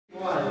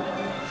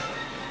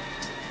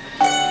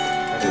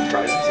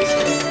reprisals this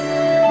time?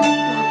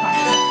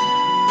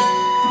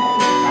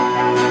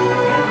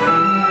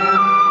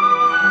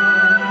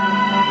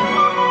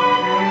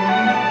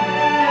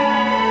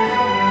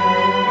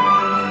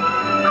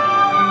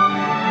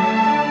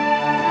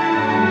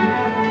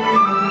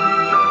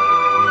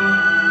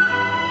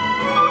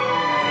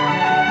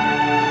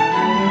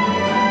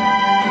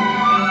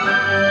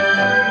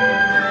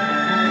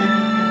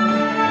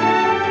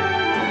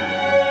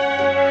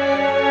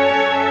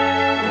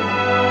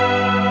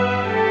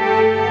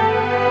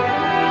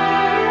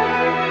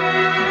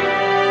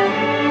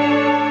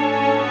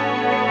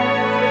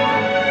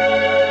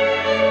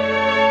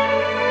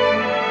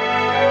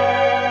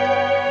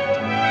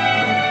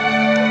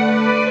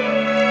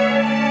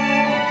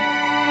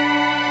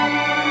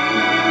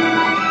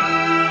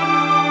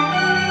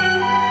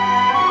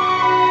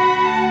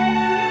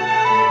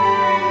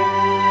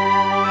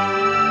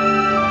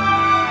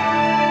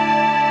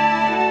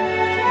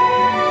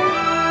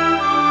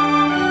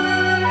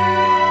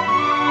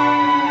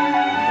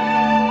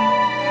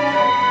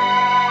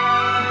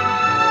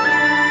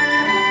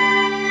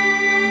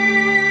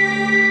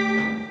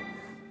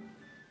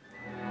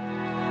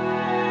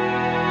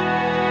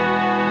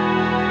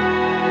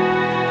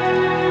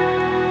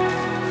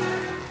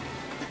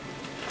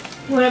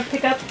 You want to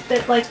pick up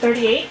at like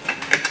 38?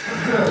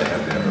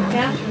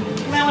 Yeah?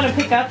 You might want to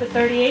pick up at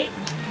 38.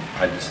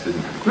 I just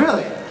didn't.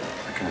 Really?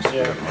 I kind of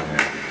screwed up my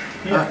hair.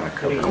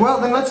 Yeah.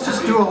 Well, then let's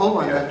just do a whole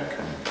one then.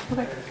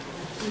 Okay.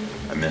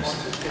 I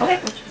missed.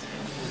 Okay.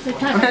 Good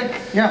time.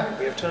 Okay, yeah.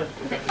 We have time.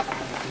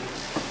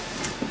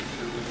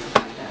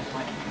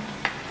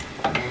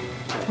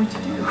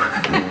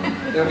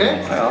 You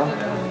okay? Well,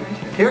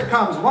 Here it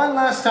comes, one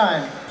last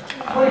time.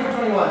 20 for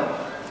 21.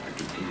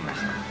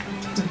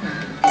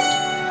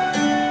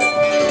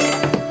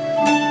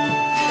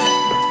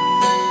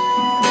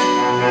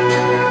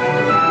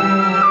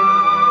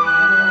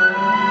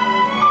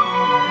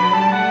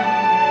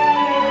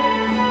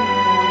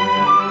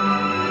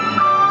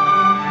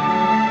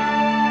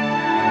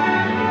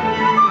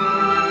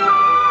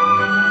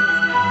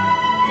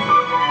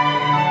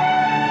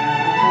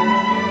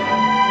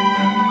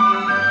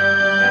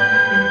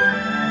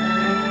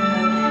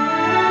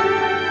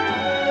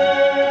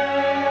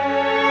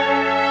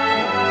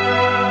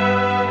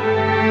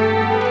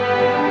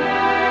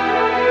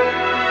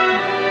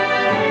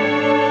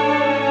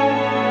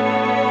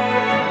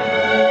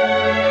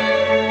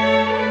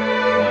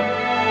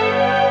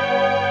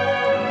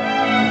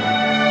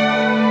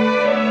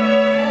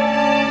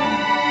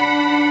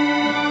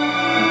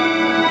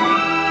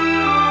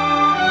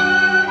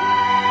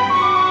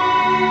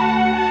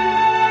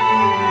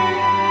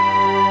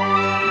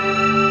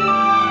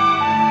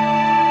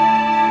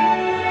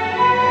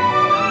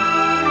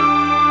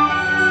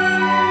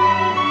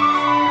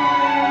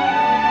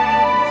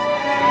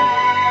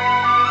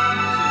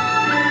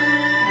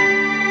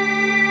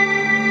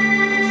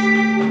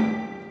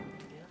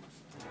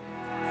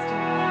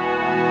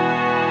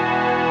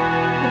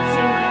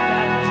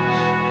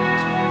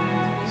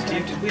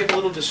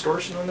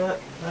 Distortion on that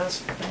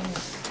last thing?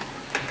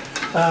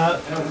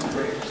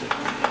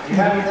 You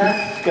happy with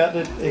that? Got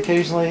it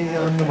occasionally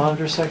on the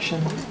monitor section.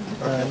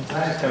 I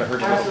just kind of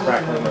heard a little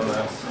crackling on the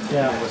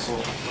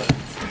whistle.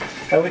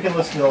 We can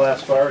listen to the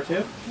last bar or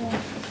two.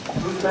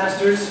 Booth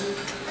Masters.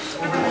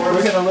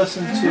 We're going to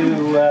listen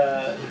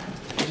to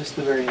just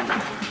the very end.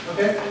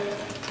 Okay.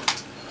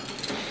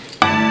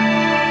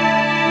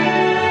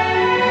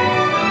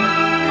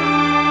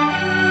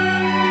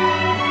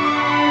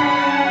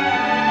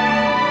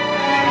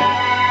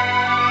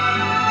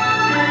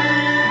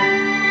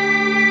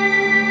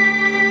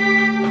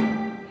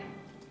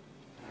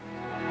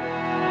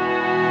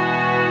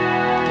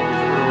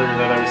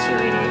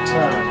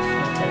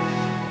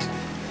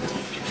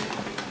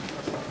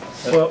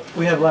 Well,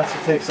 we have lots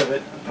of takes of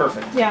it.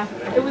 Perfect. Yeah,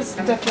 it was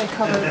definitely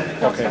covered.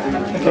 Okay.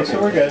 Okay, so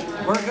we're good.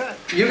 We're good.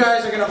 You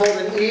guys are going to hold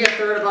an E a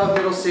third above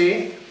middle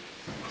C.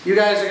 You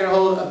guys are going to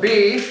hold a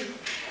B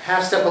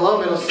half step below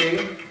middle C.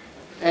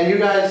 And you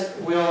guys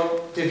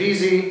will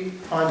divisi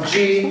on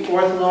G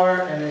fourth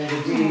lower and then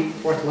the D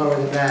fourth lower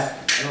than that.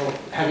 And we'll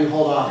have you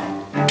hold off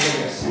with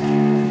this.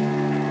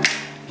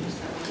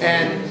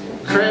 And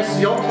Chris,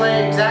 you'll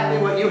play exactly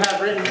what you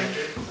have written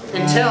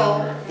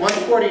until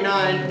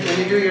 149, when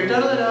you do your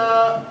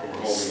da-da-da-da,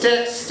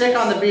 stick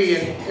on the B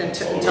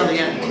until the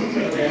end.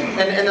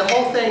 And the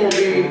whole thing will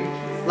be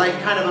like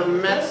kind of a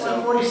mezzo.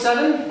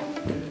 147,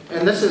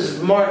 and this is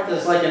marked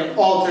as like an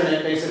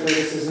alternate, basically.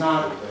 This is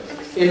not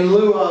in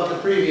lieu of the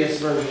previous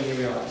version, you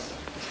realize.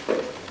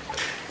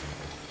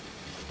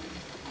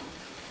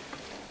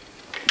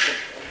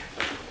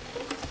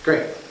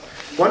 Great.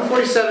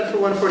 147 for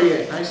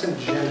 148, nice and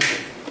gentle.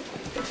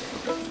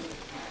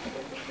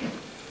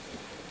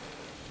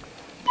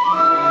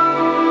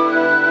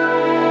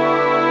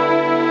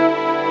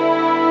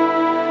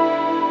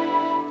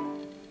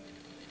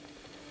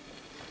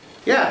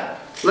 Yeah,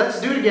 let's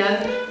do it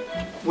again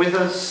with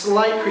a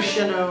slight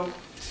crescendo.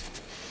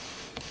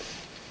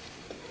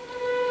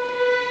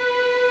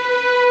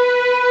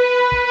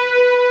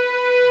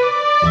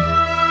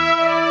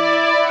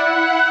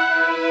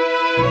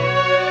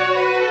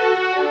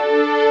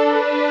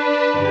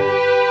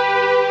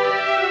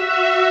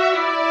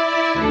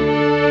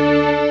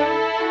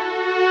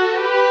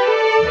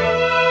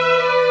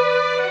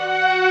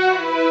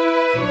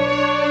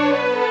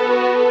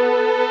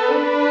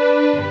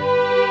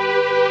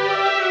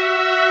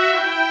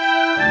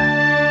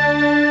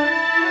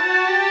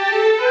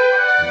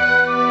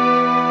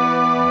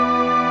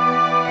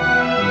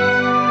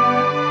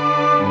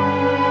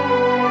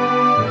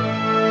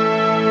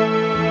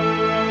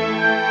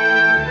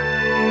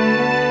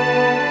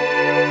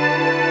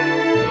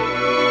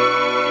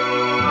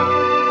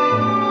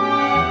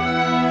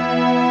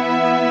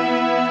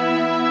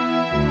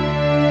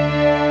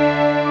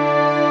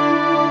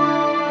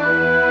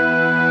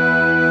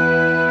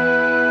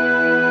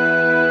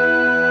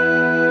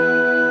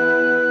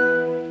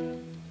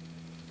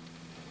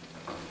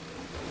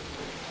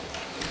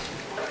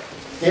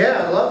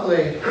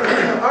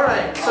 All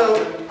right, so,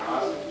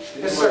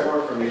 yes, sir.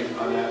 More for me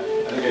on that.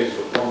 I think I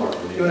just put one more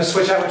for me. You want to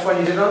switch out which one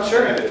you did on?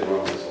 Sure. I did the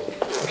wrong whistle.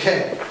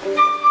 Okay.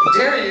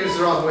 Dare you use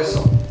the wrong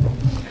whistle.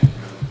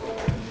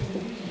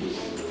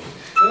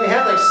 We only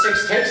have like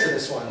 6 takes of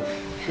this one.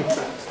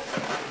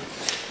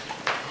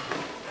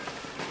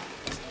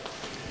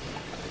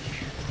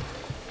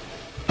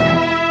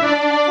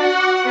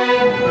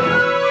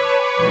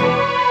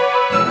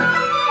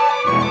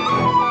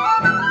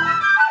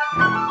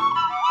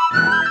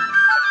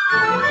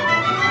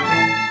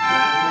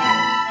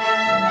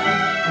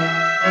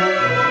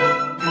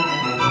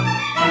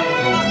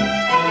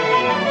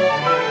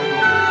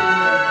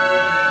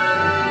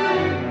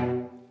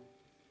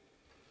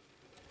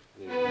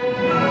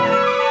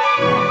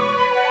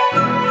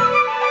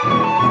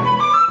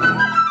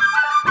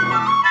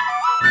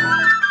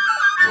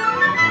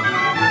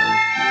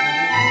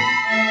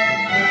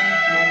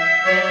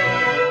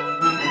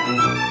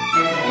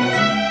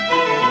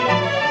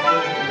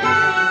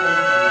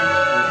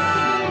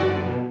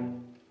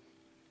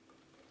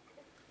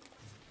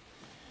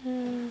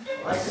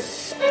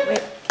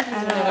 Wait,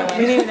 I don't know.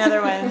 We need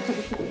another one.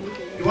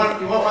 You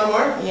want one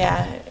more?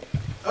 Yeah,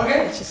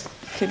 Okay. it just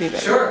could be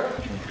better. Sure.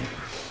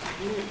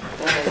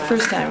 The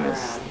first time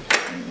was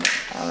an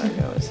hour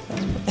ago.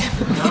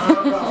 No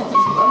problem.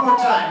 One more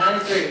time.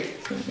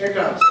 93. Here it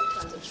comes.